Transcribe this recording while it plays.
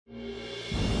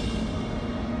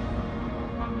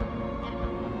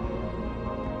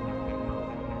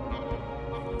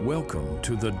Welcome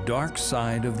to the dark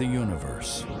side of the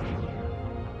universe.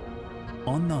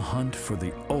 On the hunt for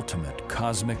the ultimate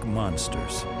cosmic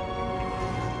monsters.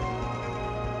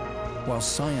 While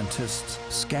scientists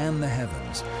scan the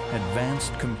heavens,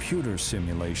 advanced computer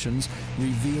simulations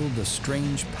reveal the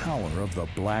strange power of the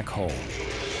black hole.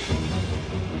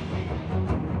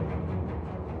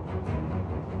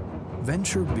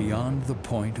 Venture beyond the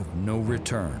point of no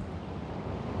return.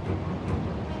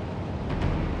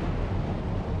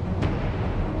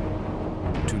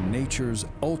 To nature's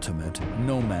ultimate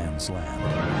no man's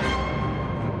land.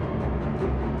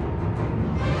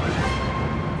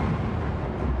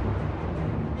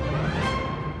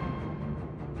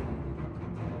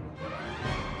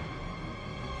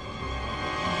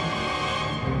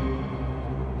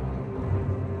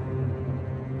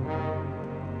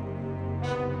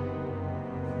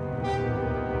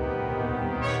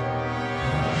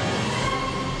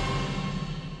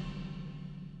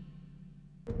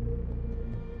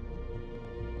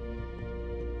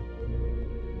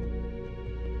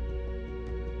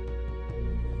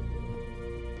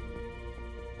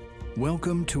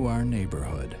 Welcome to our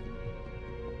neighborhood.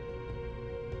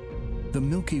 The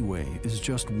Milky Way is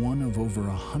just one of over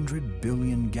 100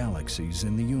 billion galaxies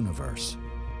in the universe.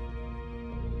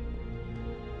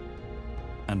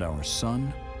 And our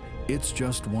Sun, it's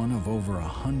just one of over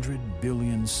 100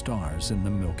 billion stars in the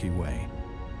Milky Way.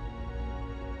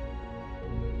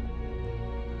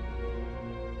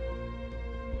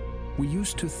 We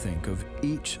used to think of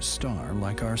each star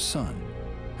like our Sun,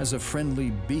 as a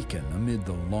friendly beacon amid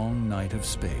the long night of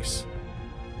space.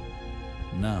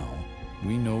 Now,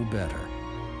 we know better.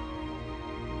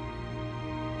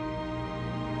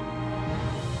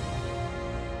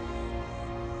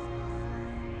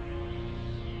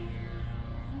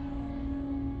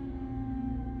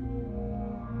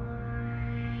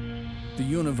 The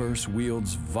universe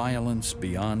wields violence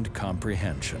beyond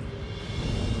comprehension.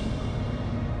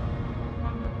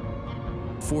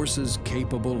 Forces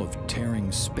capable of tearing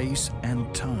space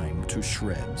and time to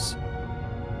shreds.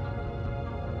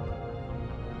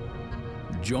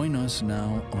 Join us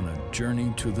now on a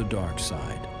journey to the dark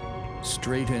side,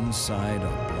 straight inside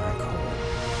a black hole.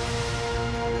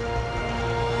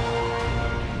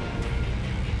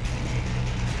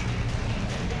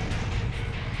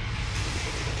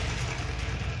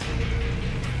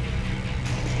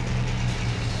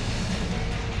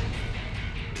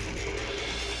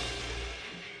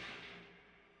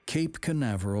 Cape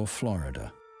Canaveral,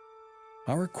 Florida.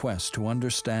 Our quest to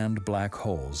understand black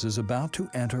holes is about to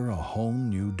enter a whole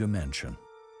new dimension.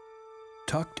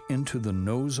 Tucked into the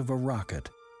nose of a rocket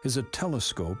is a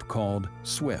telescope called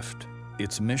SWIFT.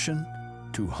 Its mission?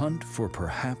 To hunt for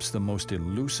perhaps the most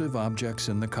elusive objects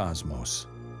in the cosmos.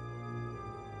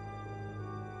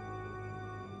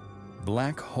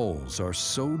 Black holes are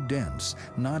so dense,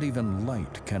 not even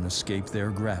light can escape their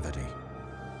gravity.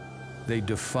 They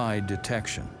defy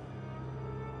detection.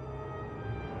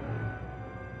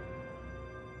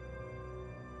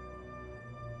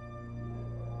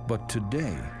 But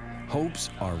today, hopes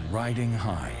are riding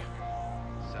high.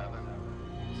 7,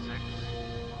 6,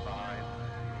 5,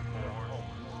 4,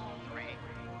 3,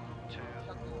 2,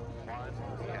 1.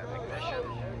 We have ignition,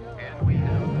 and we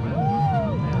have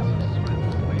massive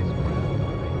SWIFT spacecraft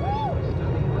moving to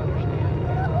study and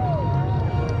understand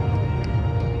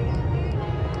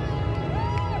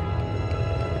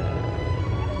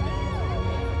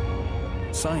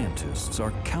the Scientists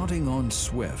are counting on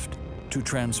SWIFT to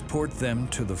transport them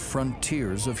to the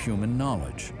frontiers of human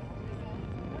knowledge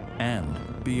and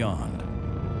beyond.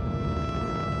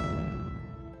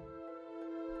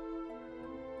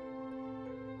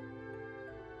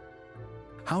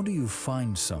 How do you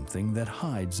find something that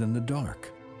hides in the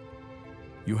dark?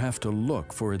 You have to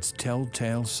look for its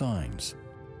telltale signs.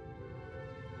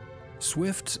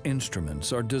 SWIFT's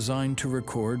instruments are designed to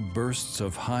record bursts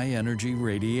of high-energy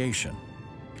radiation.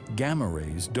 Gamma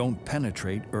rays don't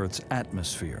penetrate Earth's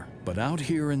atmosphere, but out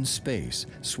here in space,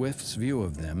 SWIFT's view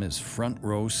of them is front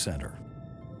row center.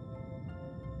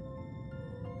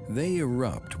 They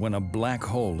erupt when a black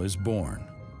hole is born.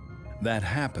 That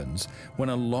happens when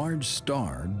a large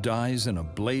star dies in a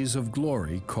blaze of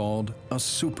glory called a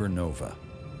supernova.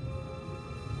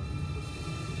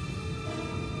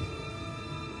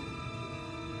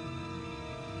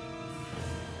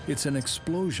 It's an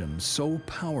explosion so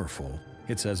powerful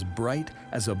it's as bright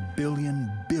as a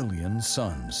billion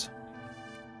suns.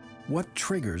 What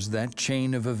triggers that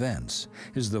chain of events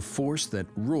is the force that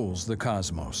rules the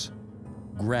cosmos: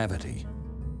 gravity.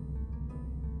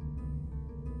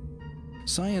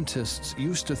 Scientists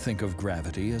used to think of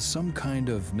gravity as some kind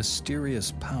of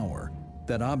mysterious power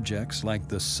that objects like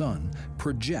the Sun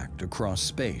project across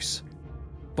space.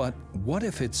 But what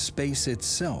if it's space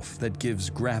itself that gives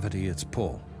gravity its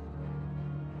pull?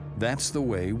 That's the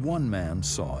way one man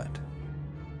saw it.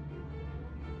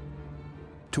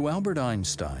 To Albert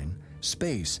Einstein,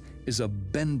 space is a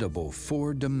bendable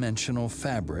four-dimensional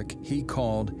fabric he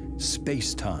called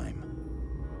space-time.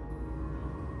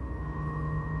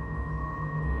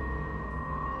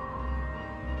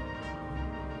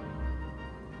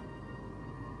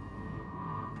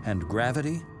 And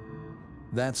gravity?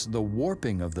 That's the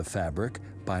warping of the fabric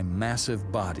by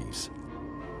massive bodies.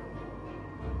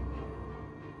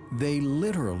 They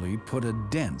literally put a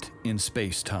dent in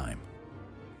space-time.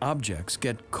 Objects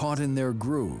get caught in their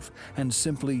groove and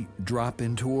simply drop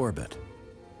into orbit.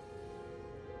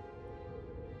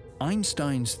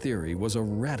 Einstein's theory was a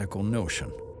radical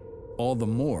notion, all the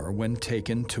more when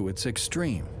taken to its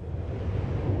extreme.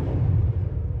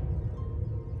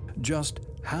 Just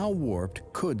how warped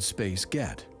could space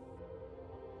get?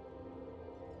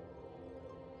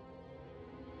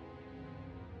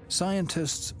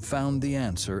 Scientists found the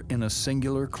answer in a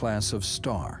singular class of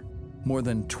star, more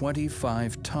than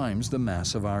 25 times the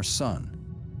mass of our Sun.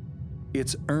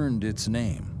 It's earned its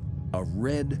name, a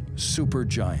red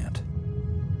supergiant.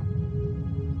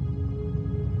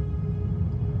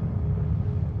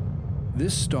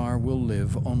 This star will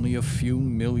live only a few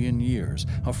million years,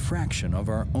 a fraction of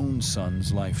our own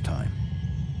Sun's lifetime.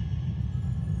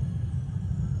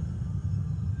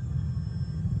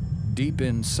 Deep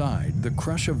inside, the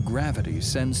crush of gravity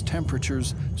sends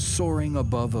temperatures soaring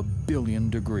above 1 billion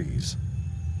degrees.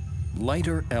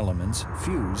 Lighter elements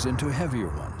fuse into heavier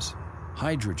ones.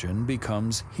 Hydrogen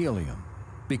becomes helium,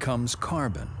 becomes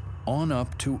carbon, on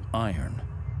up to iron.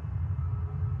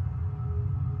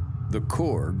 The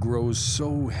core grows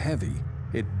so heavy,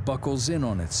 it buckles in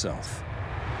on itself.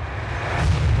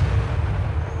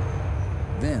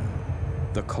 Then,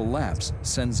 the collapse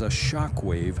sends a shock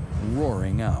wave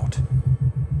roaring out.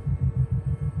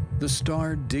 The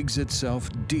star digs itself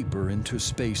deeper into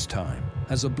space-time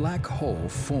as a black hole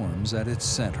forms at its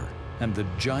center, and the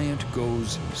giant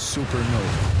goes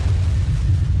supernova.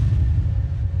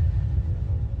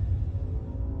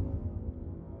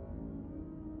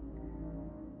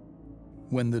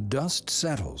 When the dust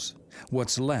settles,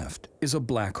 what's left is a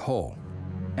black hole,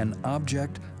 an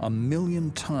object 1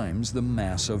 million times the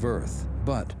mass of Earth,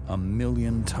 but 1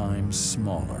 million times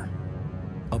smaller.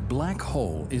 A black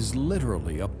hole is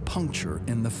literally a puncture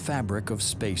in the fabric of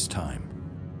space-time.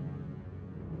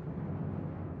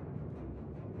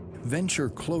 Venture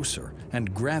closer,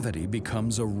 and gravity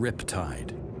becomes a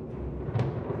riptide.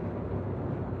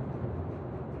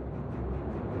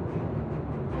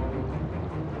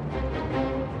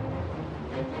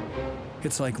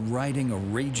 It's like riding a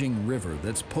raging river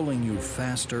that's pulling you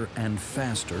faster and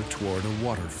faster toward a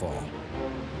waterfall.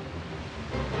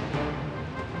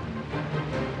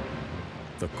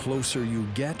 The closer you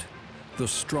get, the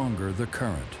stronger the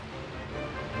current.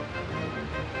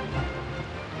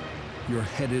 You're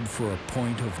headed for a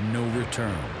point of no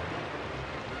return.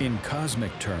 In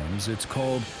cosmic terms, it's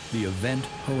called the event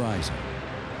horizon.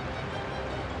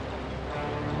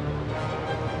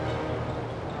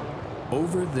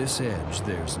 Over this edge,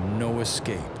 there's no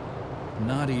escape,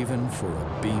 not even for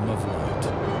a beam of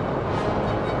light.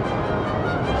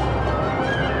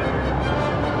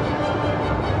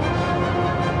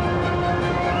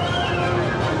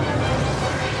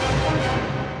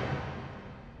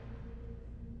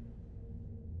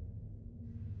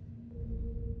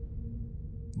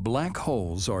 Black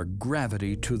holes are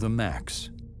gravity to the max,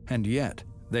 and yet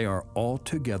they are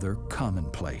altogether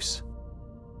commonplace.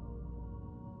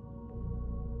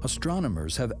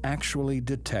 Astronomers have actually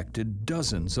detected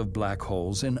dozens of black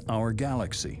holes in our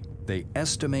galaxy. They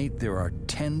estimate there are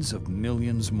tens of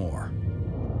millions more.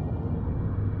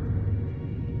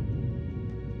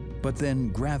 But then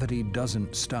gravity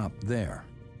doesn't stop there.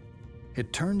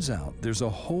 It turns out there's a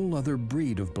whole other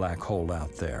breed of black hole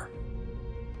out there.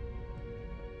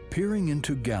 Peering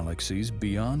into galaxies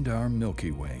beyond our Milky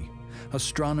Way,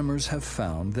 astronomers have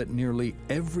found that nearly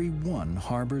every one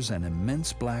harbors an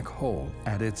immense black hole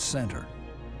at its center.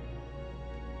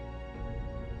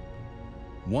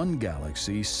 One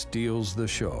galaxy steals the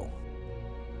show.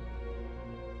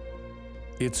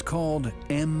 It's called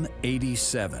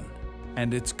M87,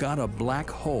 and it's got a black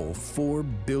hole 4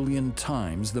 billion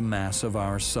times the mass of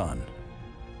our Sun.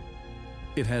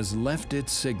 It has left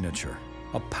its signature,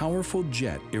 a powerful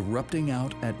jet erupting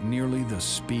out at nearly the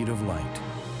speed of light.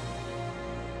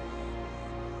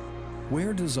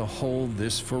 Where does a hole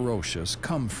this ferocious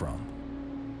come from?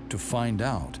 To find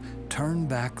out, turn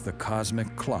back the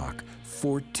cosmic clock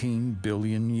 14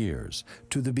 billion years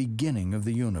to the beginning of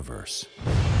the universe.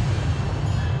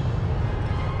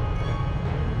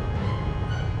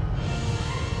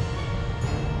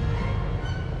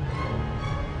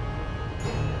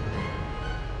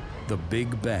 The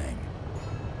Big Bang.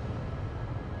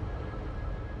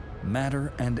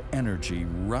 Matter and energy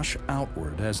rush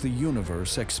outward as the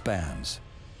universe expands.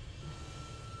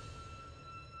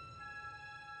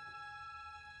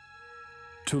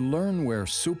 To learn where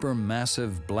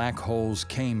supermassive black holes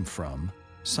came from,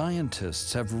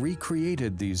 scientists have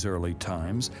recreated these early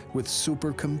times with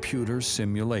supercomputer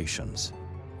simulations.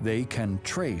 They can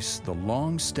trace the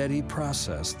long, steady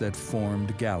process that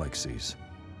formed galaxies.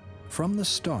 From the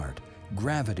start,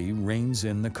 gravity reigns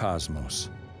in the cosmos.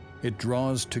 It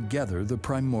draws together the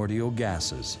primordial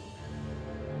gases.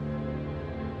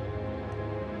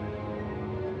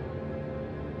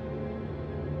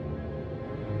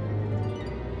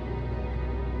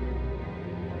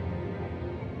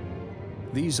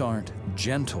 These aren't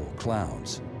gentle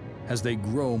clouds. As they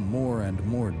grow more and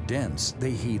more dense,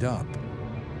 they heat up.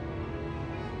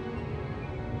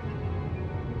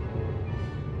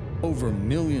 Over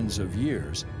millions of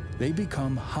years, they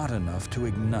become hot enough to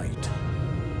ignite.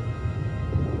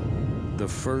 The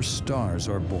first stars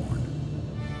are born.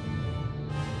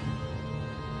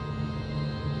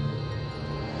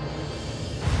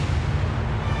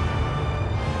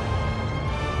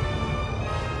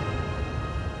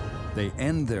 They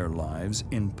end their lives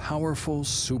in powerful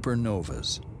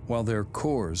supernovas, while their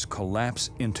cores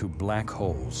collapse into black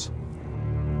holes.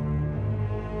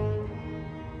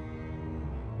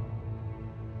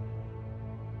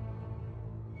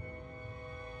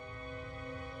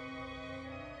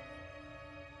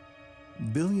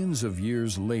 Billions of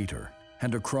years later,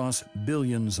 and across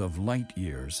billions of light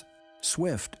years,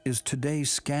 Swift is today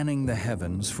scanning the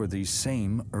heavens for these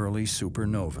same early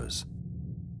supernovas.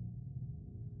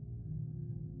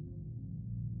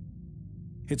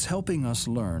 It's helping us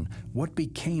learn what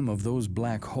became of those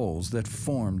black holes that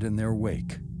formed in their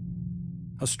wake.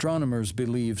 Astronomers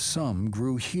believe some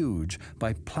grew huge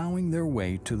by plowing their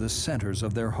way to the centers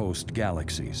of their host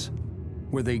galaxies,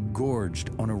 where they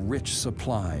gorged on a rich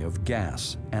supply of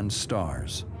gas and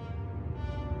stars.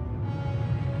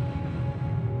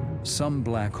 Some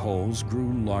black holes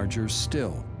grew larger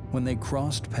still when they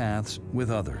crossed paths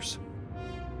with others.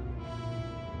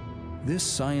 This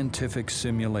scientific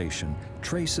simulation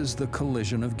traces the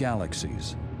collision of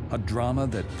galaxies, a drama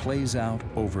that plays out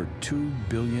over 2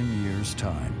 billion years'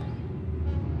 time.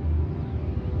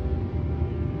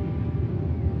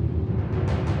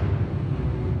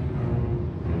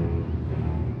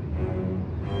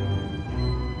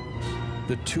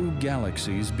 The two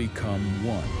galaxies become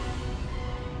one.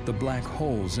 The black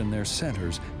holes in their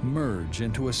centers merge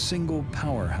into a single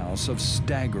powerhouse of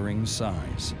staggering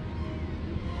size.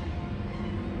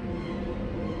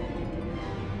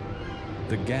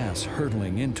 The gas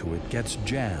hurtling into it gets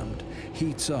jammed,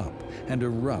 heats up, and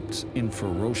erupts in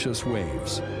ferocious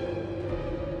waves.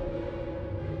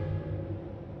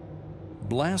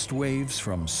 Blast waves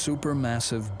from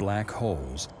supermassive black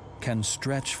holes can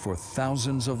stretch for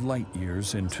thousands of light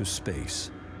years into space.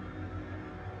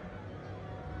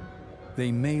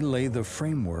 They may lay the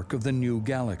framework of the new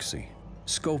galaxy,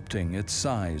 sculpting its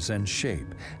size and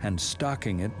shape and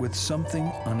stocking it with something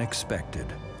unexpected.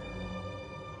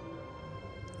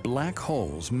 Black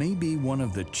holes may be one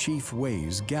of the chief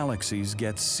ways galaxies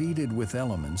get seeded with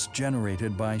elements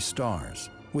generated by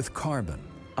stars, with carbon,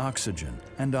 oxygen,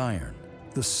 and iron,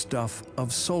 the stuff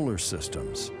of solar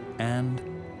systems, and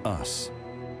us.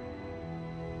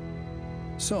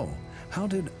 So, how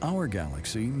did our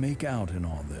galaxy make out in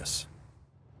all this?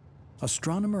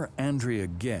 Astronomer Andrea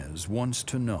Ghez wants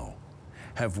to know,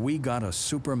 have we got a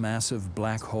supermassive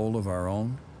black hole of our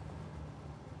own?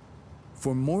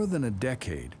 For more than a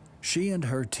decade, she and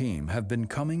her team have been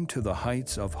coming to the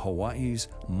heights of Hawaii's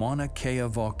Mauna Kea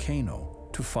volcano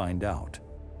to find out.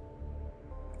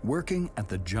 Working at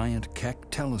the giant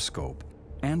Keck telescope,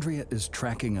 Andrea is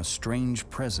tracking a strange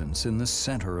presence in the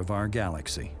center of our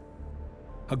galaxy.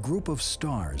 A group of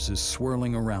stars is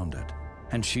swirling around it,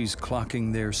 and she's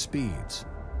clocking their speeds,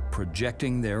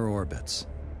 projecting their orbits.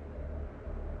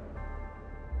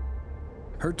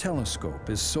 Her telescope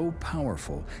is so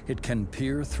powerful it can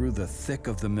peer through the thick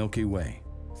of the Milky Way,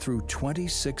 through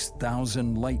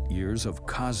 26,000 light years of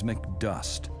cosmic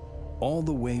dust, all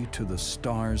the way to the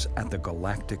stars at the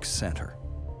galactic center.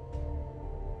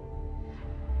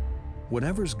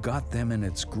 Whatever's got them in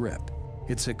its grip,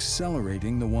 it's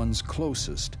accelerating the ones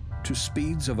closest to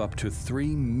speeds of up to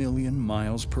 3 million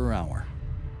miles per hour.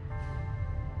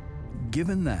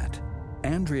 Given that,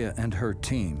 Andrea and her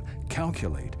team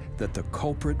calculate that the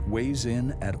culprit weighs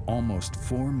in at almost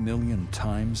 4 million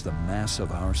times the mass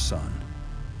of our Sun.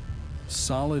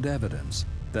 Solid evidence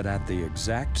that at the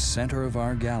exact center of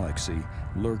our galaxy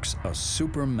lurks a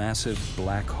supermassive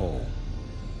black hole.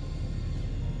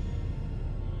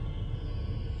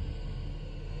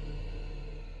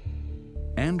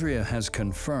 Andrea has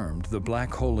confirmed the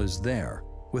black hole is there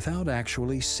without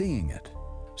actually seeing it.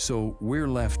 So we're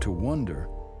left to wonder,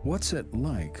 what's it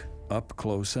like up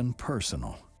close and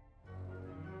personal?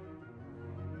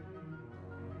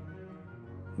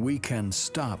 We can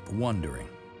stop wondering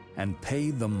and pay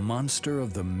the monster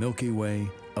of the Milky Way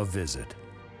a visit.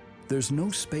 There's no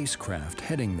spacecraft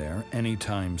heading there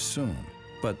anytime soon,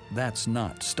 but that's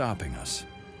not stopping us.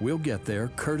 We'll get there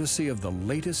courtesy of the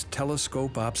latest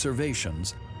telescope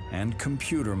observations and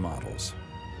computer models.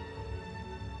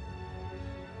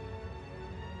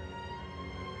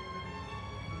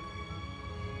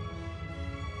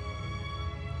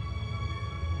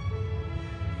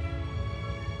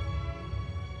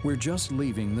 We're just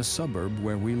leaving the suburb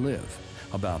where we live,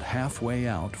 about halfway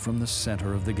out from the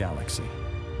center of the galaxy.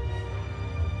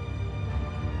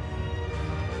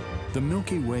 The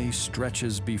Milky Way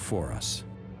stretches before us.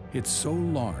 It's so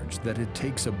large that it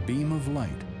takes a beam of light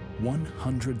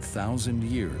 100,000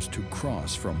 years to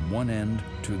cross from one end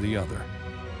to the other.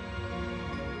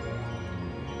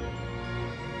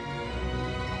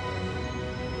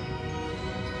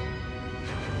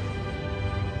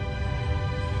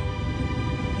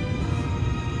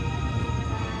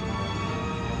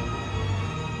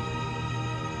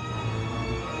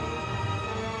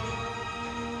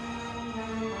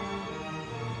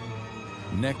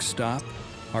 Next stop,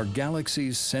 our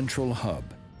galaxy's central hub,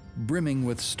 brimming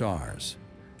with stars,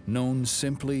 known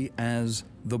simply as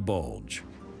the bulge.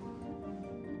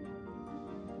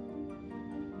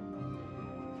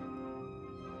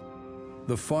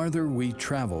 The farther we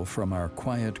travel from our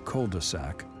quiet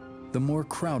cul-de-sac, the more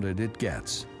crowded it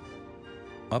gets.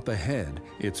 Up ahead,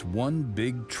 it's one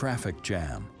big traffic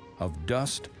jam of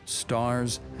dust,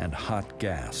 stars, and hot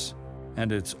gas.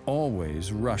 And it's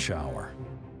always rush hour.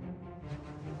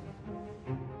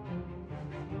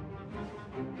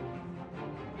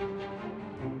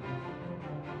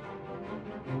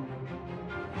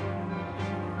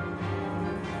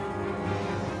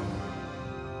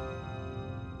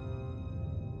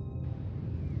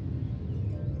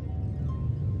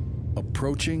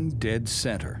 Approaching dead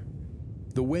center,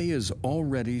 the way is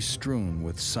already strewn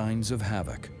with signs of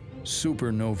havoc,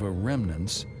 supernova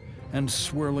remnants, and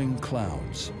swirling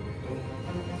clouds.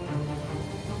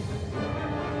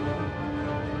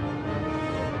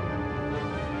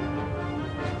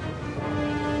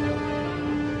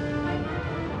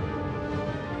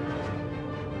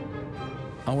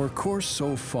 Our course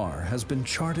so far has been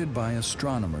charted by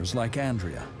astronomers like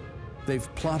Andrea.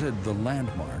 They've plotted the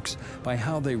landmarks by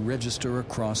how they register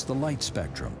across the light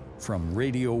spectrum, from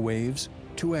radio waves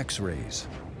to X-rays.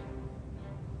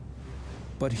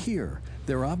 But here,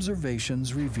 their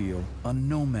observations reveal a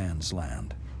no man's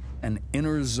land, an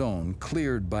inner zone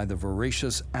cleared by the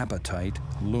voracious appetite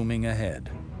looming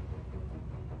ahead.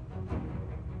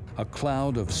 A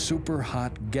cloud of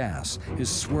super-hot gas is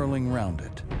swirling round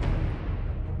it.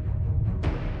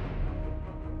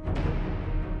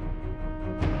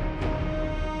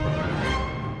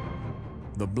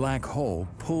 The black hole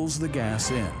pulls the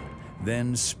gas in,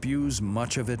 then spews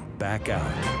much of it back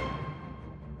out.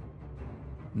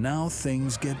 Now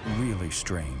things get really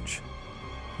strange.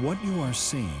 What you are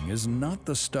seeing is not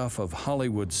the stuff of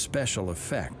Hollywood special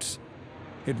effects.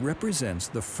 It represents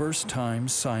the first time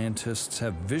scientists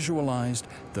have visualized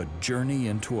the journey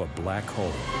into a black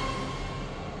hole.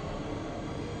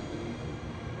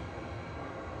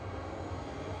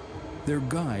 Their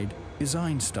guide is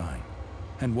Einstein,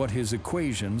 and what his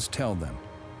equations tell them.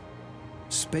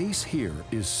 Space here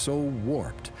is so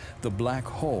warped, the black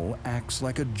hole acts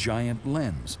like a giant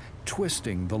lens,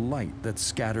 twisting the light that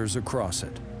scatters across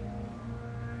it.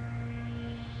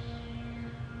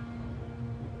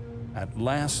 At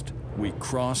last, we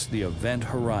cross the event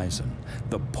horizon,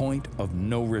 the point of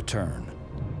no return.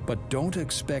 But don't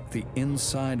expect the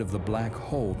inside of the black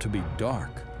hole to be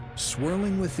dark.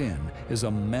 Swirling within is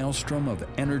a maelstrom of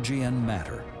energy and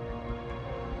matter.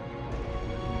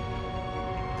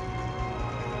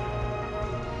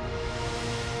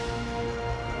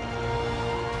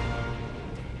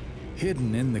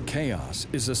 Hidden in the chaos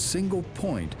is a single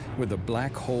point where the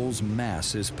black hole's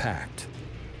mass is packed,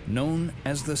 known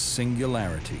as the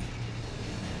singularity.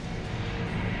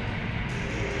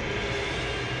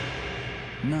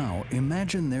 Now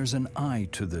imagine there's an eye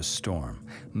to this storm,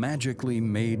 magically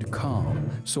made calm,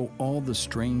 so all the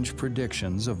strange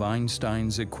predictions of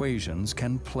Einstein's equations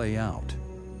can play out.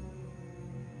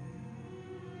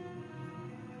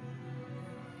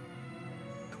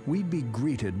 We'd be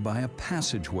greeted by a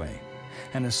passageway,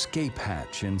 an escape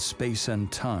hatch in space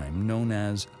and time known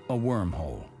as a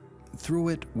wormhole. Through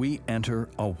it, we enter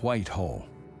a white hole.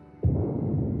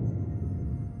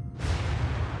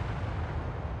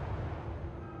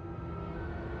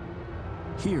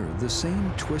 Here, the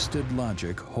same twisted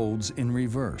logic holds in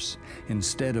reverse.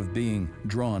 Instead of being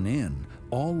drawn in,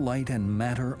 all light and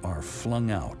matter are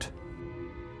flung out.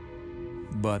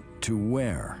 But to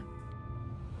where?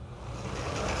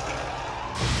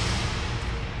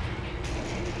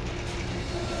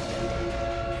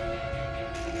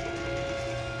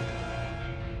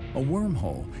 A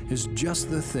wormhole is just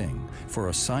the thing for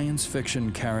a science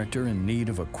fiction character in need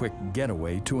of a quick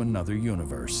getaway to another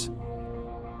universe.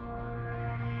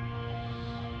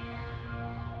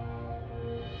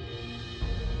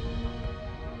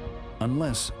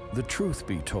 Unless the truth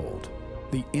be told,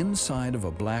 the inside of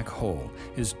a black hole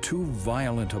is too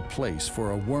violent a place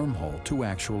for a wormhole to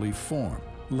actually form,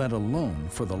 let alone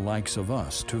for the likes of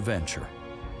us to venture.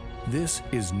 This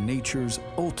is nature's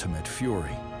ultimate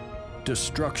fury.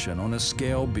 Destruction on a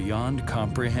scale beyond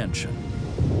comprehension.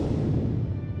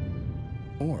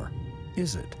 Or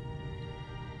is it?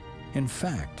 In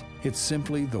fact, it's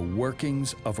simply the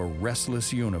workings of a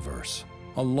restless universe.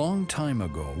 A long time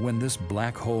ago, when this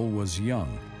black hole was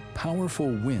young, powerful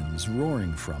winds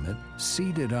roaring from it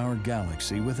seeded our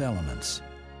galaxy with elements.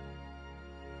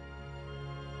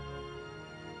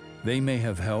 They may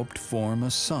have helped form a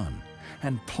sun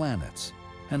and planets,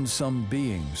 and some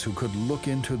beings who could look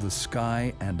into the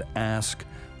sky and ask,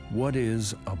 what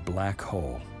is a black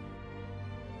hole?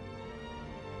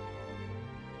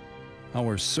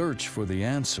 Our search for the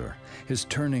answer is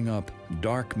turning up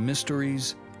dark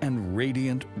mysteries and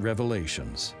radiant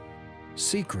revelations,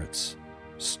 secrets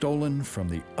stolen from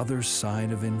the other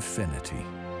side of infinity.